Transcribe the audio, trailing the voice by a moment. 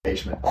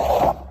basement.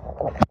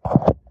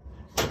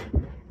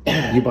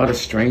 You bought a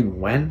strain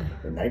when?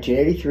 In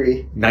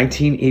 1983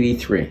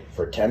 1983.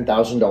 for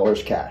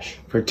 $10,000 cash.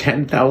 For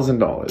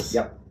 $10,000.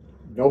 Yep.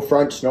 No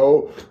fronts,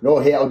 no,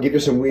 hey, I'll give you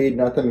some weed,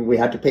 nothing. We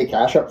had to pay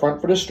cash up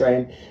front for the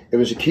strain. It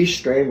was a quiche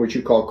strain, which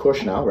you call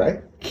Kush now,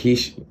 right?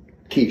 Quiche.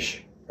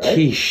 Quiche. Right?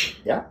 Quiche.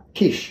 Yeah,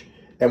 quiche.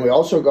 And we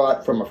also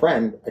got from a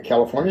friend a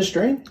California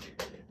strain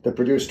that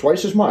produced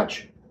twice as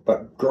much,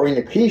 but growing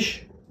the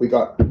quiche, we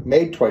got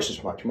made twice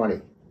as much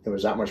money. It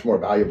was that much more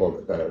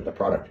valuable, the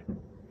product.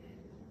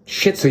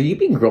 Shit, so you've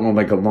been growing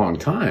like a long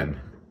time.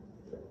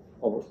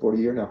 Over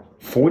 40 years now.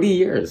 40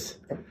 years.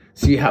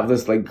 So you have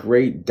this like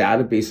great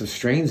database of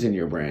strains in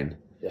your brain.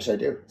 Yes, I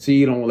do. So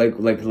you don't like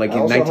in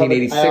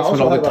 1986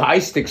 when all the Thai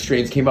stick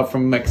strains came up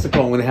from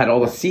Mexico when they had all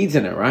the seeds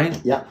in it, right?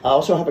 Yeah, I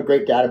also have a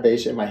great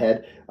database in my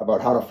head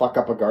about how to fuck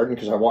up a garden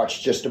because I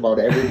watched just about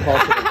every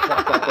possible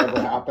fuck up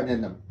ever happen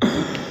in them.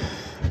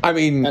 I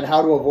mean, and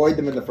how to avoid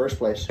them in the first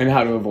place. I mean,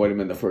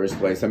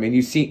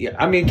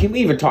 can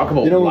we even talk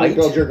about when light? we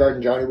built your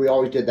garden, Johnny, we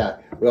always did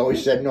that. We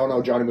always said, no,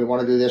 Johnny, we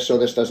want to do this so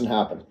this doesn't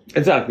happen.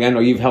 Exactly. I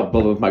know you've helped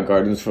build my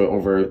gardens for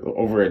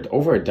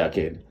over a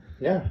decade.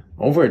 Yeah.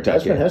 Over a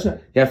decade. Hasn't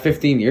it? Yeah,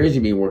 15 years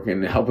you've been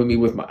working, helping me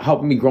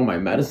grow my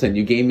medicine.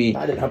 You gave me...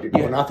 I didn't help you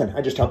grow nothing.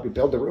 I just helped you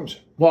build the rooms.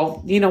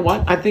 Well, you know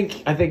what? I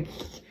think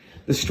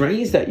the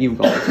strains that you've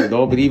gone through,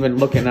 though, but even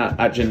looking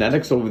at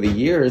genetics over the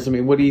years, I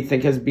mean, what do you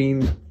think has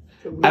been...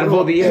 out of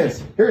all the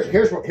years?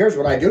 Here's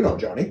what I do know,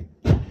 Johnny.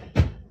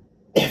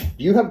 If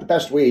you have the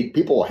best weed,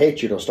 people will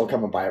hate you. They'll still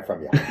come and buy it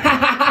from you.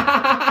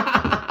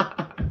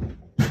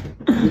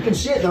 You can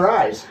see it in their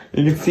eyes.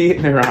 You can see it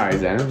in their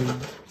eyes, eh?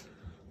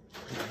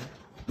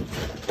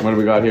 What do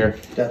we got here?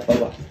 Death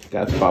Bubba.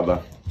 Death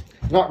Bubba.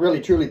 Not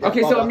really, truly Death Bubba.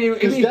 Okay, so I mean...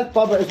 Death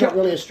Bubba is not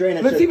really a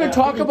strain. Let's even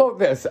talk about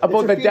this,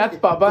 about the Death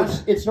Bubba.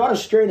 It's not a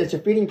strain, it's a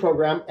feeding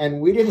program,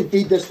 and we didn't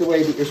feed this the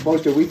way that you're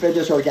supposed to. We fed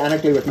this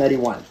organically with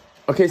Medi-1.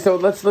 Okay, so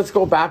let's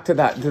go back to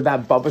that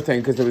Bubba thing,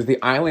 because there was the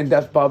Island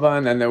Death Bubba,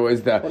 and then there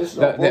was the... Well, this is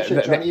all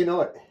bullshit, Johnny, you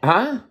know it.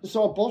 Huh? This is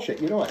all bullshit,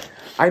 you know it.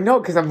 I know,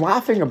 because I'm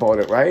laughing about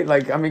it, right?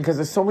 Like, I mean, because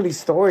there's so many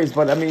stories,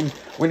 but I mean,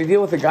 when you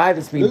deal with a guy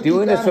that's been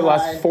doing this for the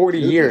last 40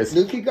 years...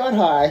 Lukey got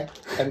high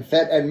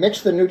and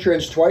mixed the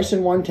nutrients twice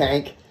in one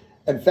tank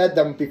and fed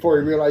them before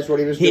he realized what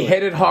he was doing. He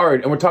hit it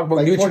hard, and we're talking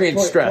about nutrient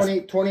stress.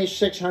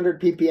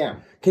 2,600 ppm.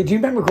 Okay, do you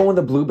remember growing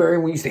the blueberry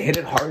when we used to hit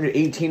it hard at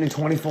 18 and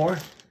 24?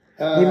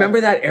 You remember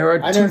that era,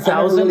 2000?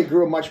 I never really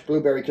grew much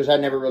blueberry because I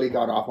never really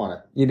got off on it.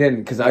 You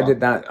didn't, because I did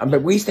that.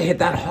 But we used to hit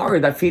that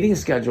hard, that feeding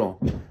schedule.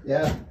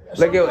 Yeah.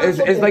 Like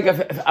it's like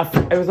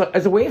it was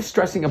as a way of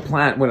stressing a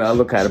plant when I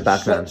look at it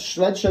back then.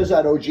 Sledge says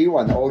that OG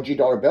one, the OG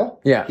dollar bill.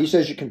 Yeah. He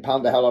says you can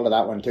pound the hell out of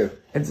that one too.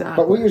 Exactly.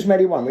 But we use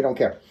Medi-1, we don't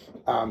care.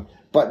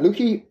 But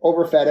Lukey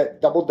overfed it,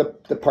 doubled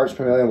the parts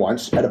per million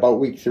once at about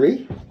week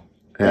 3.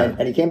 Yeah.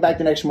 And he came back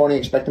the next morning,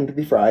 expect them to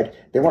be fried.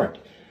 They weren't.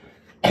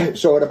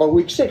 So at about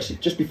week 6,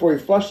 just before he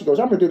flushed, he goes,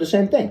 I'm going to do the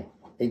same thing.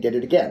 He did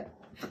it again.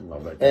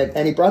 Love it.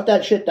 And he brought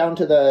that shit down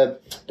to the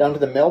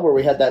mill where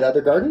we had that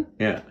other garden.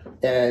 Yeah.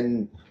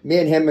 And me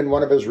and him and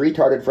one of his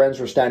retarded friends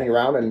were standing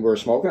around and we were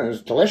smoking. And it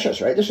was delicious,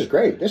 right? This is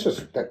great. That's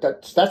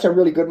a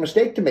really good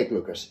mistake to make,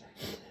 Lucas.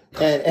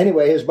 And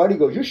anyway, his buddy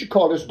goes, you should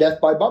call this Death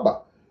by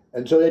Bubba.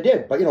 And so they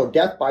did. But,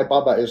 Death by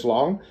Bubba is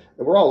long.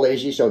 And we're all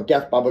lazy, so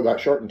Death Bubba got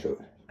shortened to it.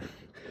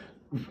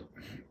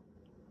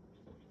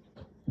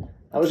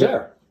 I was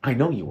there. I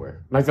know you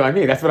were. That's what I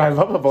mean. That's what I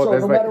love about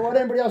this. So no matter what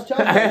anybody else tells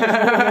me,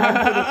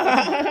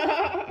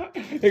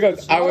 he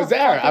goes, I was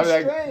there. I was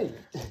like,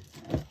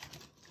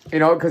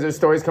 because there's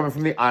stories coming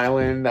from the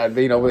island that,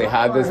 they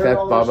had this Death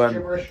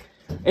Bubba.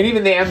 And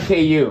even the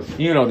MKU.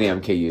 You know the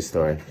MKU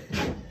story.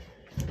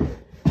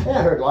 Yeah,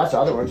 I heard lots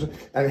of other ones.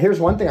 And here's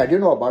one thing I do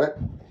know about it.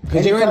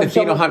 Because you were in the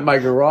Pheno Hunt My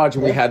Garage,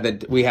 and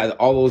we had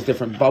all those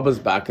different Bubbas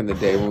back in the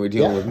day when we were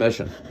dealing with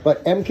Mission.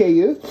 But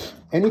MKU,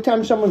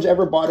 anytime someone's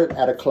ever bought it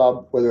at a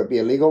club, whether it be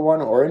a legal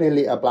one or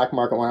a black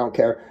market one, I don't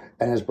care,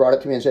 and has brought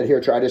it to me and said, here,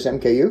 try this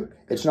MKU,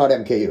 it's not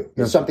MKU.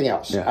 It's something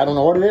else. Yeah. I don't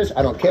know what it is.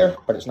 I don't care,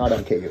 but it's not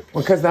MKU.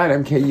 Well, because that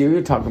MKU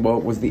you're talking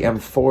about was the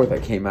M4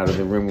 that came out of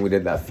the room when we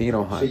did that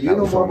Pheno Hunt. So you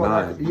know more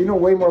about that. You know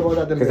way more about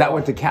that than me. Because that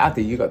went to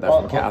Kathy. You got that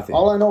from Kathy.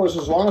 All I know is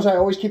as long as I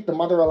always keep the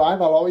mother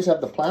alive, I'll always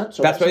have the plant.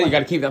 So that's why you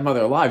got to keep that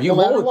mother alive. You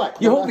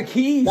hold the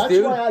keys, that's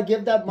dude. That's why I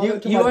give that mother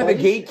to my You are buddies.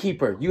 the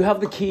gatekeeper. You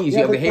have the keys. You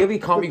have the Haley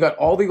Comm. You got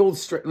all the old...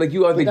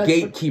 you are the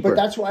gatekeeper. But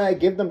that's why I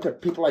give them to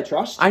people I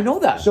trust. I know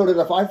that. So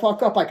that if I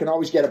fuck up, I can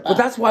always get it back. But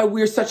that's why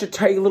we're such a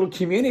tight little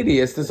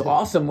community. It's this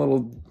awesome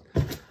little...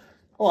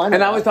 Oh, I know.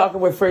 And I was talking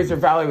with Fraser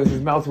Valley with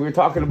his mouth. We were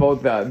talking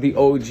about the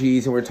OGs,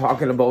 and we were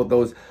talking about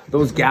those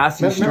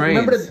gassy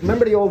strains.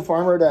 Remember the old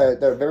farmer,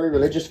 the very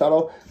religious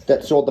fellow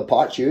that sold the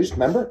pots used?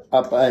 Remember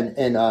up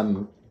in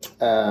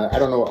I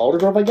don't know,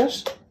 Aldergrove, I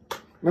guess.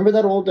 Remember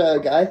that old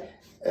guy?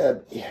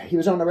 He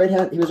was on the right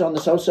hand. He was on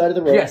the south side of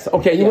the road. Yes.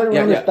 Okay. He went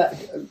around his back.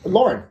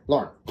 Lauren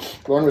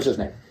was his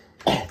name.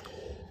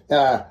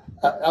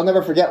 I'll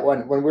never forget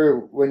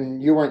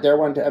when you weren't there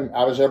one time.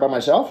 I was there by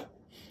myself.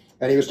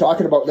 And he was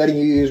talking about letting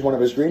you use one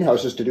of his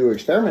greenhouses to do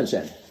experiments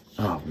in.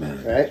 Oh,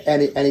 man. Right?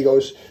 And he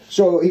goes,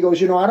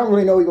 you know, I don't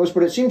really know. He goes,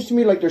 but it seems to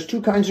me like there's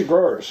two kinds of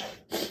growers.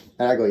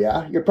 And I go,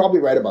 yeah, you're probably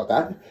right about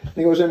that. And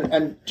he goes,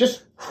 and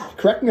just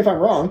correct me if I'm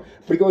wrong,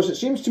 but he goes, it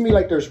seems to me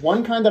like there's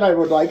one kind that I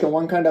would like and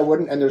one kind I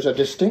wouldn't, and there's a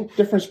distinct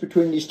difference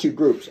between these two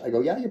groups. I go,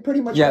 yeah, you're pretty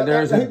much right.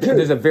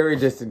 There's a very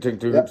distinct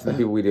groups of the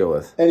people we deal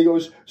with. And he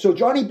goes, so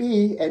Johnny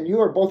B and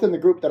you are both in the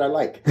group that I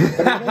like.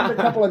 But he named a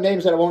couple of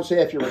names that I won't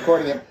say if you're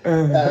recording it.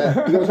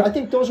 He goes, I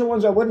think those are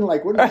ones I wouldn't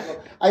like, wouldn't you?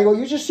 I go,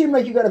 you just seem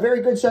like you got a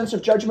very good sense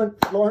of judgment,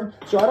 Lauren,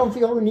 so I don't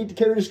feel we need to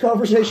carry this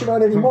conversation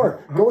on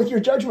anymore. Go with your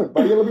judgment,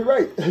 buddy, it'll be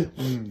right.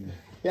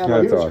 Yeah,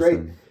 no, he was awesome. Great.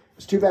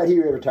 It's too bad he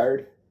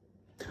retired.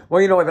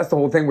 Well, you know what? That's the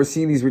whole thing. We're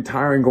seeing these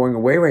retiring going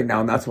away right now,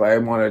 and that's why I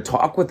want to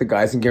talk with the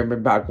guys and give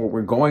them back where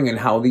we're going and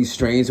how these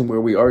strains and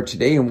where we are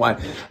today and why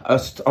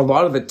a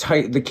lot of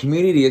the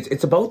community,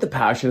 it's about the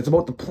passion, it's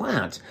about the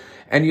plant.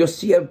 And you'll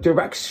see a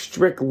direct,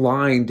 strict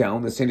line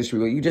down this industry.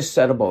 What you just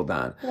said about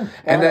that. Yeah.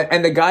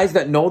 And the guys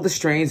that know the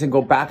strains and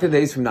go back to the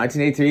days from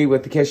 1983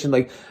 with the kitchen,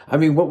 like, I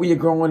mean, what were you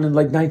growing in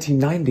like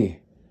 1990?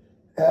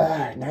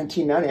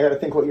 1990, I got to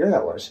think what year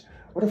that was.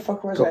 What the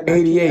fuck was that?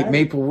 88,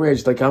 Maple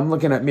Ridge. Like, I'm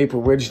looking at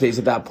Maple Ridge days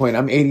at that point.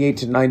 I'm 88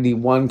 to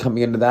 91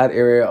 coming into that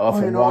area off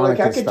of Wannock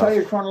I could tell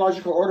you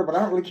chronological order, but I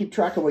don't really keep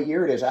track of what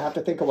year it is. I have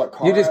to think of what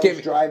car I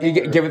was driving.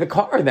 Give it the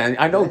car then.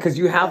 I know, because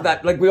you have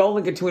that. Like, we all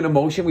link it to an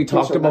emotion. We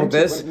talked about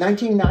this.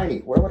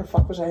 1990. Where the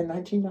fuck was I in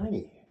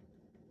 1990?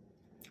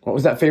 What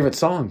was that favorite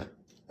song?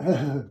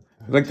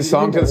 Like the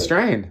song to the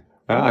strain.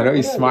 I know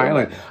he's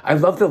smiling. I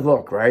love the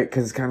look, right?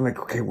 Because it's kind of like,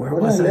 okay, where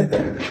was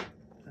it?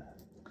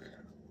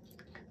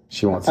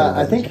 She wants.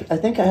 I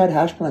think I had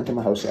hash plant in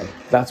my house then.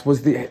 That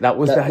was the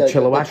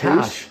Chilliwack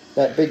hash.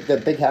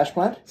 The big hash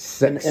plant.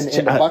 In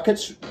the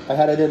buckets. I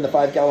had it in the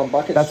 5-gallon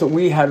buckets. That's what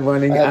we had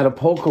running at a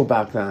Poco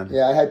back then.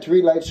 Yeah, I had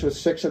 3 lights with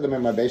 6 of them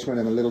in my basement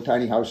in a little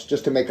tiny house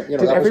just to make it. You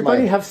know, did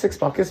everybody have 6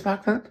 buckets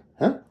back then?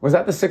 Huh? Was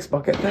that the 6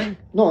 bucket thing?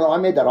 No, I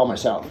made that all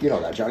myself. You know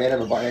that, Johnny. I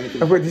never bought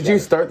anything. Wait, did you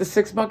start the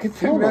 6 bucket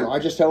thing? No. I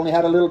just only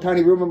had a little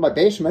tiny room in my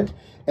basement,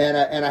 and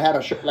I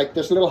had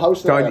this little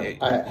house that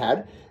I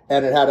had.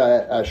 And it had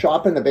a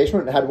shop in the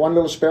basement. It had one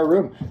little spare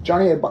room.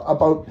 Johnny,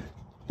 about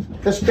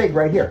this big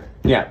right here.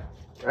 Yeah.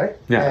 Right?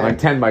 Yeah, and like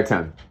 10 by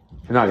 10.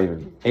 Not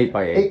even. 8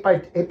 by 8.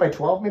 8 by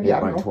 12, maybe? 8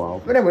 by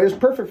 12. But anyway, it was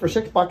perfect for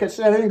 6 buckets.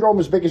 And I didn't grow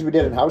them as big as we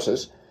did in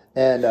houses.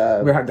 And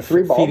we had the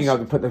 3 bulbs. Feeding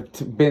out, put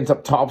the bins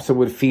up top so it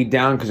would feed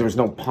down because there was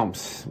no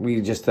pumps.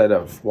 We just had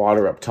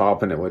water up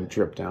top and it would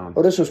drip down.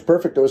 Oh, this was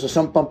perfect. There was a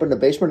sump pump in the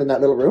basement in that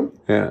little room.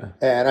 Yeah.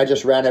 And I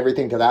just ran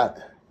everything to that.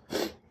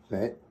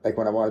 Right? Like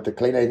when I wanted to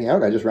clean anything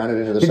out, I just ran it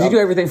into the Did you do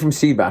everything from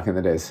seed back in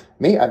the days?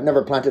 Me? I've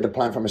never planted a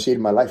plant from a seed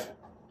in my life.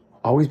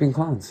 Always been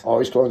clones?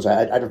 Always clones.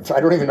 I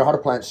don't even know how to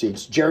plant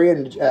seeds. Jerry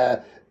and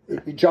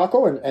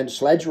Jocko and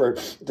Sledge were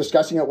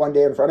discussing it one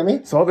day in front of me.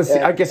 So all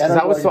the I guess because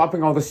I was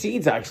swapping all the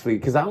seeds actually,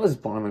 because I was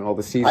bombing all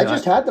the seeds. I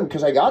just had them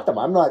because I got them.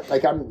 I'm not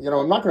going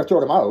to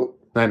throw them out.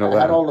 I know that.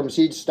 I had all them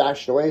seeds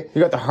stashed away.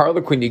 You got the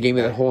Harlequin. You gave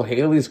me that whole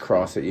Haley's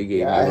cross that you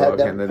gave me. I had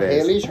them, the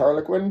Haley's,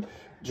 Harlequin.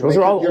 Those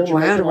are all old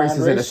land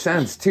races in a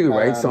sense too,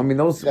 right? So I mean,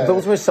 those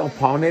were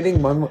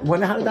self-pollinating.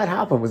 How did that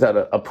happen? Was that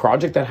a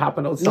project that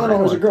happened outside? No,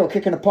 it was a girl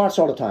kicking the pots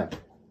all the time.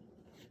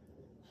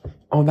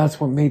 Oh, that's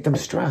what made them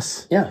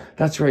stress. Yeah,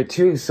 that's right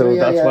too. So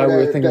that's why we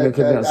were thinking they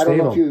could be unstable. I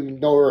don't know if you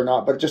know her or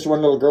not, but just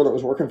one little girl that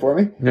was working for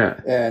me. Yeah,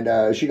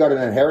 and she got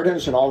an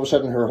inheritance, and all of a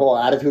sudden, her whole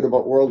attitude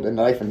about world and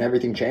life and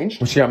everything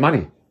changed. Well, she got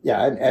money.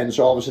 Yeah, and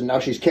so all of a sudden now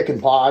she's kicking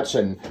pots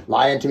and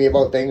lying to me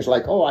about things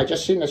like, oh, I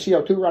just seen the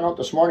CO2 run out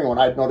this morning when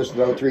I'd noticed it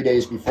about 3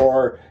 days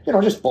before. You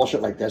know, just bullshit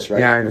like this,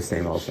 right? Yeah, I know,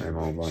 same old.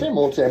 Same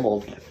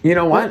old. You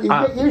know what? You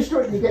get used to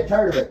it and you get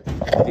tired of it.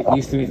 Get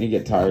used to it and you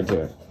get tired of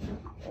it.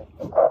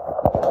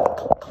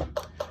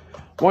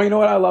 Well, you know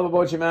what I love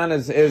about you, man,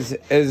 is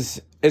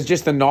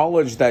just the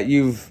knowledge that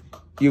you've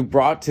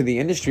brought to the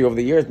industry over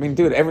the years. I mean,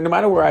 dude, no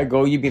matter where I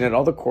go, you've been at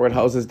all the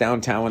courthouses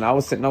downtown. When I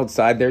was sitting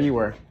outside, there you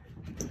were.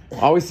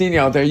 Always seen you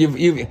out there.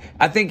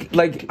 I think,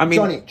 like, I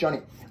mean,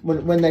 Johnny,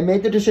 when they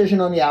made the decision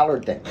on the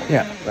Allard thing,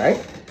 yeah,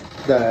 right,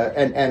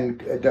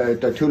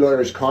 the 2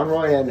 lawyers,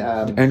 Conroy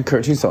and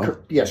Kurt Tuso,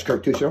 Kurt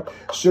Tuso,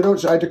 stood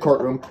outside the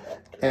courtroom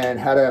and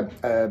had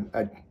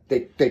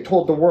they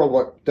told the world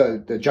what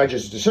the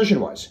judge's decision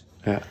was.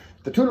 Yeah,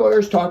 the 2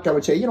 lawyers talked. I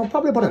would say,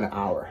 probably about an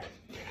hour.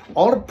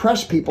 All the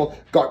press people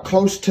got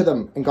close to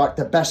them and got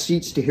the best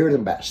seats to hear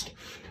them best.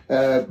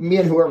 Me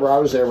and whoever I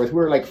was there with, we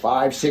were like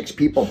 5-6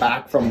 people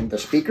back from the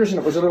speakers, and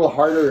it was a little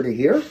harder to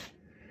hear.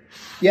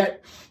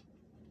 Yet,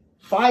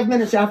 5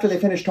 minutes after they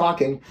finished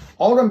talking,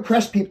 all them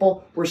press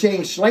people were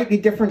saying slightly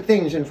different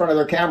things in front of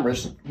their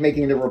cameras,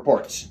 making the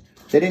reports.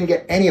 They didn't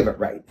get any of it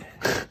right.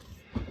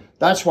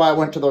 That's why I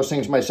went to those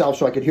things myself,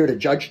 so I could hear the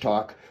judge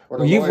talk.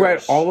 You've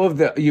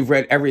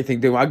read everything,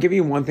 dude. I'll give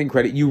you one thing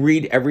credit. You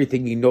read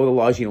everything. You know the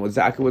laws. You know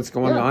exactly what's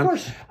going on. Of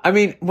course. I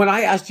mean, when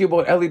I asked you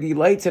about LED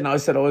lights and I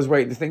said I was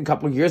writing the thing a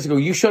couple of years ago,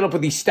 you showed up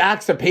with these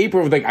stacks of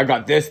paper with like, I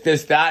got this,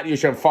 that. You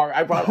showed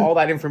I brought all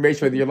that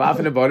information with you. You're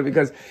laughing about it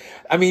because,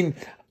 I mean,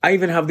 I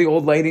even have the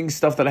old lighting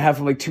stuff that I have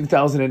from like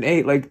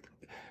 2008. Like,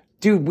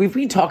 Dude, we've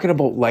been talking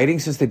about lighting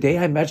since the day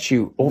I met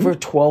you over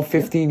 12,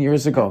 15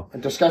 years ago.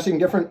 And discussing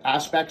different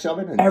aspects of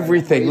it. And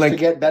Everything. ways Like to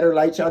get better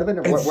lights out of it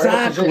and where to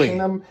Exactly. position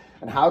them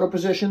and how to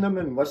position them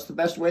and what's the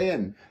best way.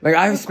 And Like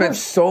I've Of spent course,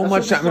 so that's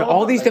much what time it's in all all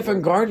about, these like-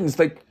 different gardens.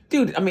 Like,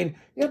 dude, I mean,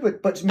 Yeah, but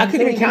I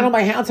couldn't even count on maintaining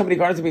my hands how many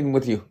gardens I've been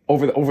with you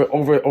over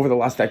the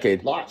last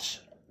decade. lots.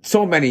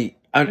 So many,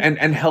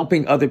 and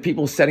helping other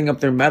people setting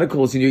up their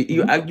medicals, and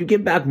you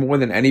give back more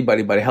than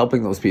anybody by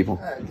helping those people.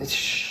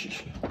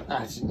 The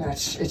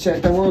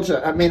world's.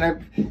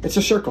 It's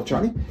a circle,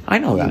 Johnny. I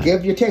know You that.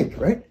 give, you take,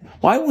 right?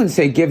 Well, I wouldn't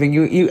say giving.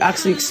 You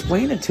actually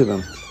explain it to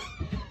them.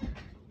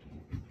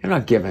 You're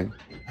not giving.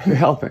 You're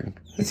helping.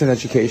 It's an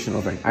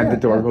educational thing. And the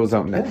door goes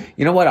out. And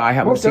you know what? I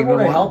haven't Most seen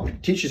everyone I no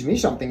help teaches me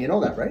something. You know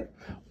that, right?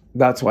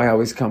 That's why I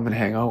always come and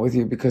hang out with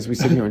you, because we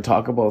sit here and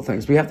talk about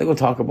things. We have to go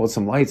talk about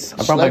some lights.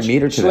 I brought my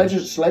meter today.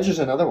 Sledge is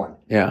another one.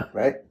 Yeah.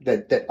 Right?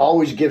 That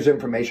always gives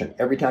information.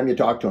 Every time you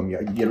talk to him,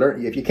 you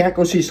learn. If you can't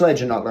go see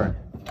Sledge and not learn.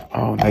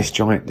 Oh, nice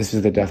joint. This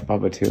is the Death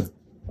Bubba too.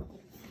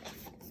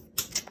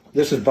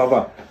 This is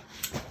Bubba.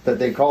 That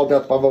they call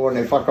Death Bubba when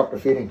they fuck up the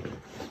feeding.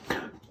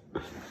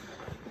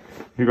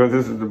 He goes,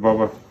 this is the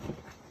Bubba.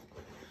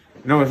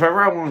 No, if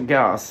ever I want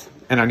gas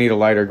and I need a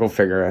lighter, go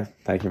figure it.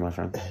 Thank you, my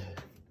friend.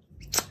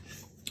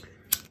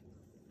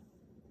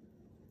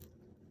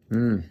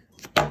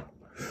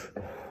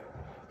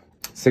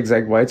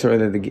 Zigzag whites or are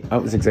they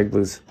the zigzag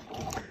blues?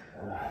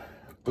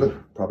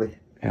 Blue, probably.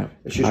 Yeah.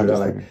 It's usually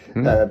like.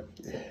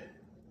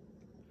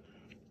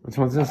 Which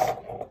one's this?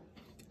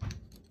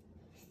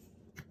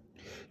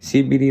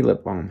 CBD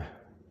lip balm.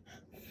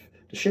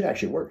 The shit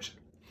actually works.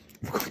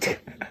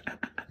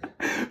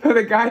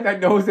 The guy that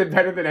knows it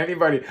better than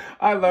anybody.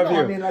 I love No, you.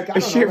 I mean, like, I the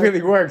don't shit know,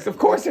 really works. Of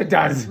course it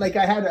does. Like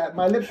I had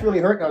my lips really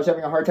hurt and I was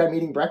having a hard time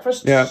eating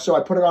breakfast. Yeah. So I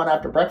put it on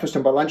after breakfast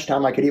and by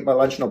lunchtime I could eat my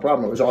lunch no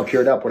problem. It was all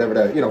cured up,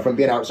 whatever from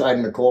being outside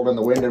in the cold and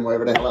the wind and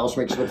whatever the hell else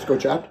makes lips go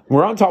chapped.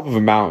 We're on top of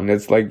a mountain.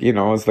 It's like,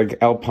 it's like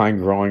alpine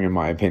growing, in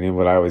my opinion,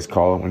 what I always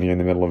call it when you're in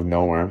the middle of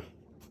nowhere.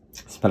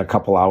 Spent a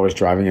couple hours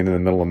driving into the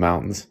middle of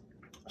mountains.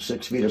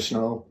 6 feet of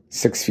snow.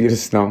 6 feet of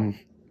snow.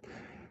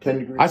 10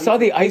 degrees. I saw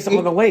the ice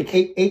on the lake.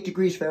 8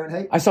 degrees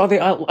Fahrenheit. I saw the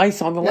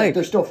ice on the lake.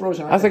 They're still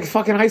frozen. I was like,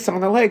 fucking ice on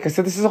the lake. I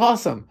said, this is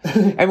awesome.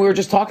 And we were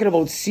just talking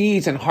about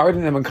seeds and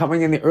hardening them and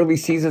coming in the early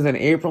seasons in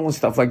April and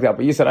stuff like that.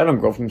 But you said, I don't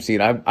grow from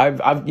seed.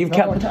 You've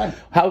kept. One time.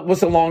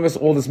 What's the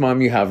oldest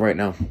mom you have right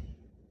now?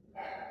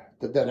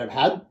 That I've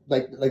had,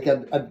 like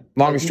a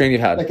Longest strain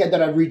you've had. like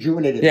that I've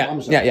rejuvenated. Yeah,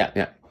 moms.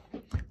 yeah.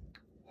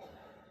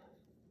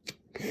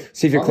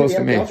 See if you're close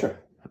to me. Ultra.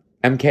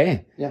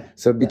 MK. Yeah.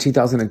 So it'd be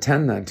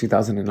 2010 then,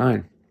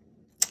 2009.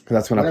 Because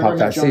that's when I popped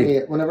that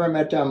seed. Whenever I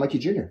met Mikey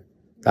Jr.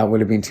 That would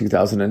have been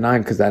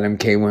 2009 because that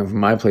MK went from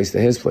my place to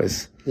his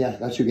place. Yeah,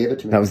 that's who gave it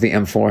to me. That was the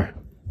M4.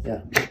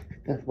 Yeah.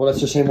 Well,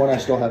 that's the same one I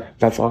still have.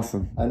 That's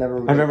awesome. I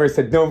remember I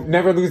said, no,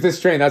 never lose this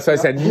strain. That's why I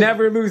said,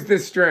 never lose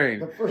this strain.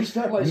 The first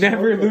time I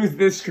Never smoked it. lose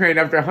this strain.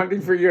 After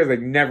hunting for years, like,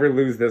 never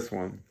lose this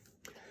one.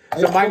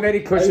 So my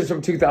Medi Kush is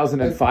from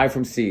 2005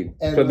 from seed.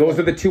 And So those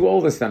are the two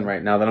oldest then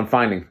right now that I'm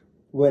finding.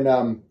 When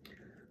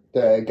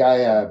the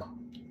guy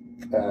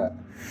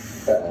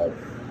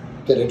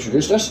that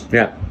introduced us,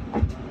 Yeah.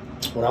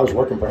 when I was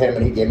working for him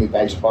and he gave me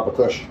bags of Bubba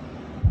Kush,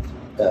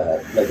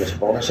 like as a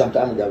bonus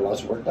sometime, we got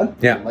lots of work done.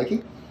 Yeah. with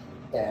Mikey.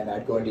 And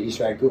I'd go into East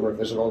Vancouver and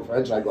visit old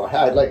friends and I'd go,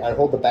 hi, I'd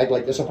hold the bag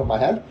like this up in my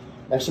hand.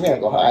 Next to me, I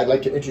go, hi, I'd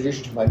like to introduce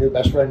you to my new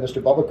best friend,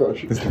 Mr. Bubba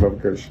Kush. Mr.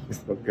 Bubba Kush. Mr.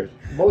 Bubba Kush.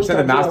 Most So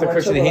the times when I Master went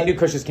Kush and the somewhere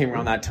Hindu like- Kushes came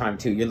around that time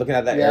too. You're looking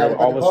at that Yeah, era, but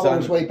all the of a Bubba sudden.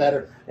 was way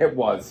better. It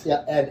was.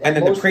 Yeah, and then the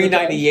most of the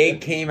times-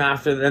 pre-98 came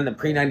after, then the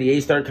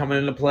pre-98 started coming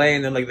into play,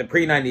 and then like the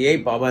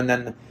pre-98 Bubba, and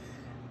then,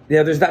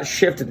 there's that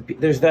shift,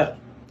 there's that,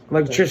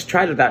 like just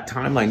try to that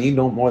timeline, you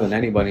know more than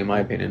anybody in my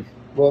opinion.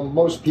 Well,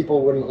 most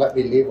people wouldn't let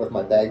me leave with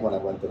my bag when I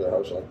went to their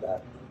house like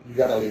that. You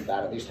gotta leave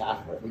that, at least half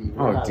of it. You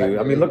Oh not dude,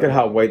 let I me mean look leave at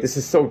how white, this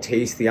is so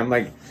tasty. I'm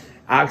like,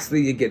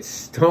 actually you get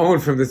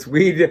stoned from this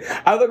weed.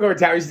 I look over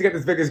Tower, you just get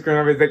this biggest grin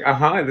over, he's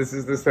like, this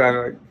is this, and I'm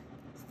like,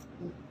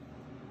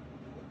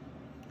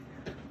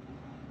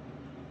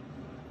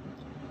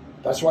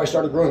 That's why I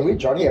started growing weed,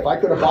 Johnny. If I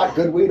could have bought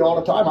good weed all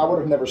the time, I would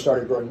have never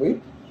started growing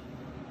weed.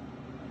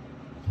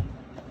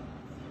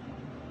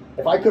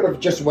 If I could have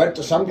just went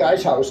to some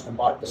guy's house and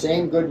bought the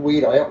same good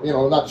weed, not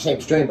the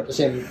same strain, but the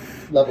same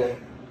level,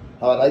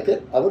 how I like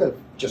it, I would have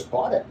just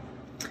bought it.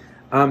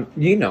 I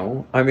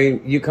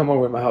mean, you come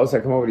over to my house, I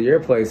come over to your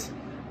place.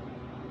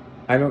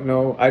 I don't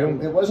know. I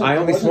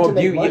only smoke to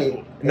make you. money.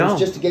 It No, was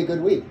just to get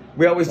good weed.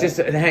 we always just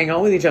hang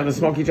out with each other,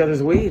 smoke each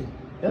other's weed.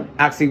 Yeah.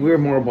 Actually, we're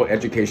more about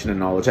education and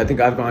knowledge. I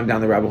think I've gone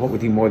down the rabbit hole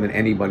with you more than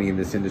anybody in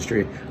this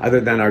industry, other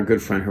than our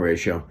good friend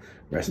Horatio.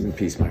 Rest in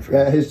peace, my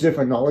friend. Yeah, his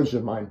different knowledge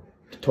than mine.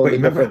 But Totally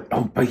remember,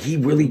 different. but he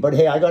really. But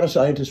hey, I got a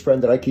scientist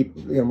friend that I keep,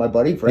 my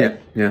buddy friend,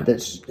 Yeah.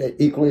 that's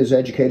equally as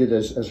educated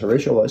as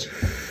Horatio was,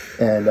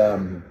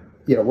 and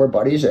we're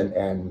buddies,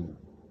 and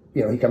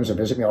he comes to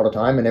visit me all the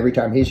time, and every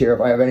time he's here, if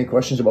I have any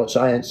questions about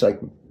science, like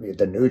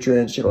the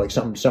nutrients, like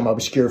some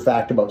obscure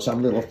fact about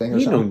some little thing or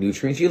You know something.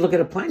 nutrients. You look at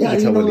a plant, Yeah,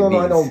 you tell what it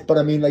I know, means. but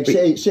I mean, like,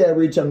 say I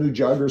read some new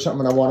jug or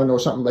something, and I want to know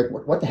something like,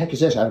 what the heck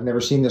is this? I've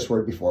never seen this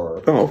word before.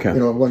 Or, Oh, okay.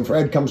 When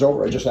Fred comes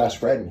over, I just ask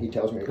Fred, and he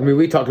tells me. I mean,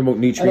 we talked about I know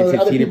nutrients and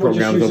other feeding people just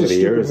programs use over this the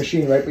stupid years.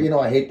 machine, right? But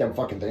I hate them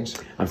fucking things.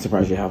 I'm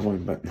surprised you have one,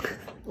 but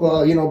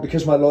Well,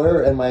 because my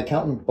lawyer and my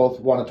accountant both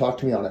want to talk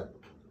to me on it.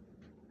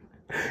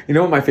 you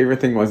know what my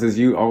favorite thing was is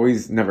you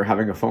always never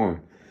having a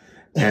phone,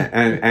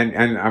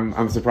 and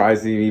I'm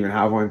surprised you even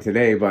have one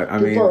today. But I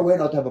Too mean, far away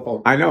not to have a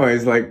phone. I know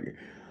it's like.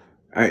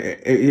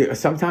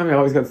 Sometimes I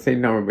always got the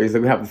same number, but he's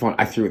like, we have the phone.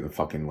 I threw it in the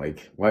fucking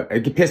lake. What?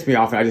 It pissed me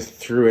off, and I just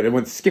threw it. It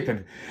went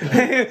skipping.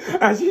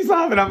 And she's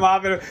laughing. I'm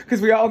laughing because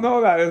we all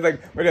know that. It's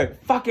like, we're the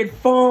fucking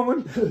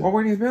phone. Or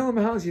when he's mail in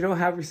the house, you don't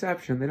have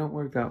reception. They don't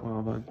work that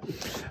well.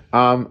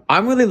 But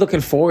I'm really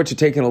looking forward to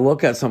taking a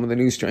look at some of the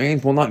new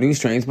strains. Well, not new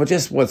strains, but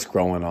just what's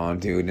growing on,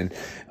 dude.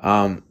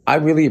 And I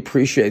really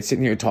appreciate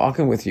sitting here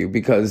talking with you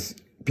because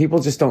people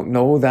just don't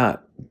know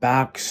that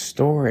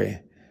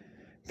backstory.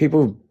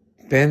 People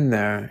been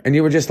there, and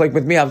you were just like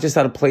with me. I was just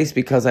at a place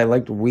because I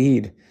liked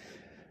weed.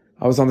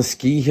 I was on the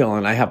ski hill,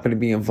 and I happened to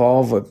be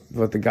involved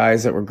with the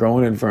guys that were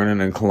growing in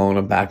Vernon and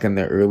Kelowna back in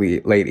the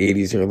late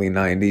 80s, early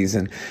 90s,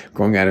 and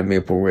growing out of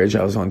Maple Ridge.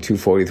 I was on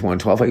 240 to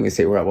 112. I can't even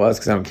say where I was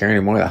because I don't care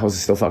anymore. That house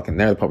is still fucking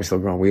there. They're probably still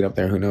growing weed up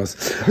there. Who knows?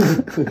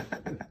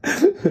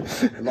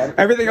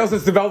 Everything else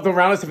that's developed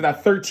around us for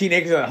that 13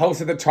 acres of the house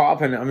at the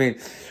top, and I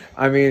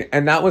mean,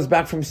 and that was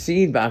back from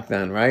seed back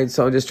then, right?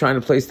 So just trying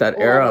to place that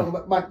era.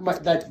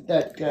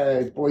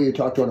 That boy you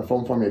talked to on the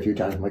phone for me a few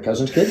times, my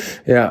cousin's kid.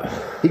 Yeah.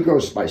 He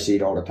grows by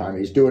seed all the time.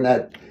 He's doing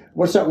that.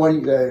 What's that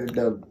one?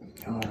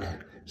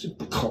 Is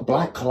it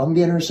Black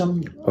Colombian or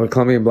something? Or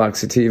Colombian Black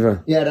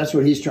Sativa. Yeah, that's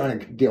what he's trying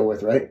to deal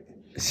with, right?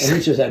 And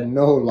he's just had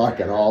no luck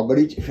at all. But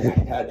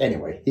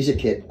anyway, he's a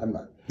kid. I'm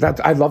not.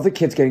 I love the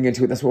kids getting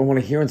into it. That's what I want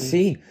to hear and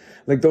see.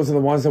 Like, those are the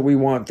ones that we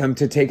want them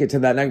to take it to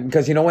that next.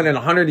 Because what? In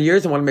 100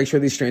 years, I want to make sure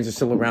these strains are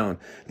still around.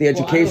 The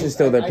education's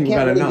still there. People I can't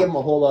gotta really know. give him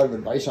a whole lot of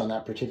advice on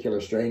that particular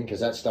strain because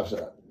that stuff's,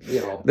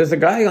 There's a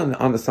guy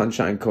on the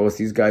Sunshine Coast.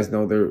 These guys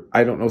know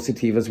I don't know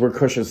sativas. We're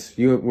Kushes.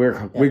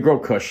 We grow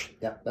Kush.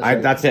 Yeah,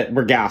 that's it.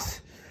 We're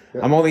gas.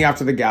 Yeah. I'm only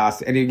after the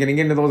gas. And you're getting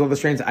into those other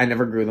strains. I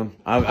never grew them.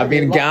 I've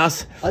been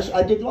gas.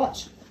 I did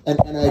lots. And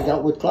I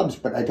dealt with clubs,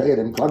 but I tell you,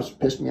 them clubs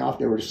pissed me off.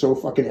 They were so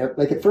fucking,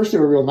 like, at first they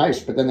were real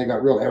nice, but then they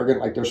got real arrogant,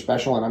 like they're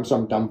special and I'm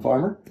some dumb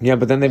farmer. Yeah,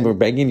 but then they were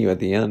begging you at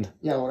the end.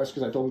 Yeah, well, that's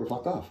because I told them to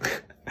fuck off.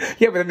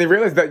 Yeah, but then they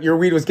realized that your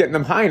weed was getting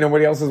them high and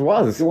nobody else's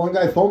was. The one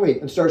guy phoned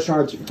me and starts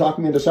trying to talk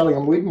me into selling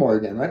him weed more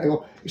again, right? I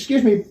go,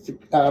 excuse me,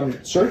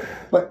 sir,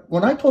 but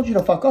when I told you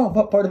to fuck off,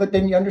 what part of it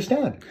didn't you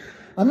understand?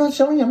 I'm not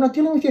selling you, I'm not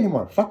dealing with you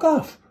anymore. Fuck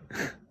off.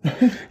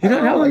 You're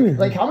not helping me.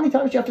 Like, how many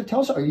times do you have to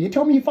tell somebody? You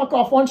tell me you fuck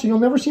off once and you'll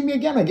never see me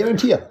again, I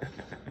guarantee you.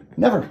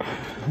 Never.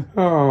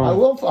 Oh. I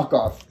will fuck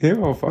off. You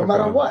will fuck off. No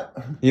matter what.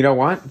 You know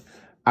what?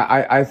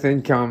 I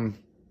think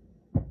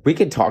we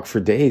could talk for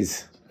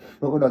days.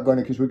 But we're not going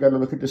to because we've got to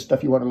look at this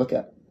stuff you want to look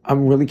at.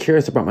 I'm really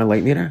curious about my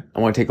light meter. I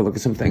want to take a look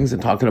at some things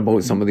and talking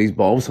about some of these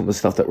bulbs, some of the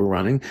stuff that we're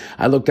running.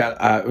 I looked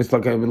at, I was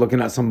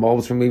looking at some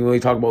bulbs from when we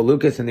talked about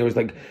Lucas, and there was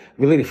like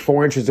really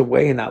 4 inches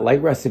away, and that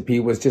light recipe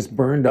was just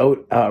burned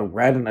out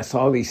red, and I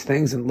saw these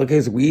things, and look at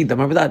his weed.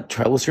 Remember that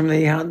trellis room that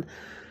he had?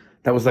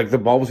 That was like the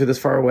bulbs were this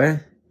far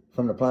away?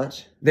 From the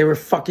plants? They were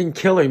fucking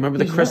killer. Remember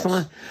the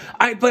crystalline?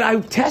 But I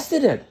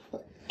tested it.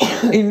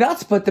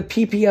 Nuts, but the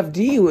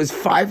PPFD was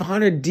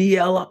 500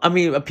 DL. I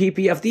mean, a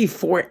PPFD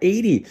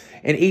 480,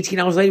 and 18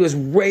 hours later it was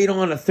right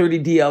on a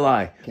 30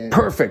 DLI. Okay.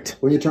 Perfect.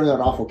 When you turn that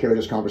off, we'll carry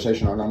this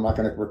conversation on. I'm not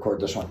going to record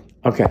this one.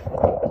 Okay,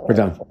 we're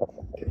done.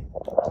 Okay.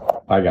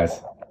 Bye,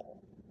 guys.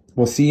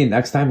 We'll see you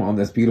next time on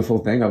this beautiful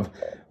thing of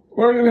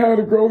learning how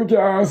to grow the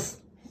gas.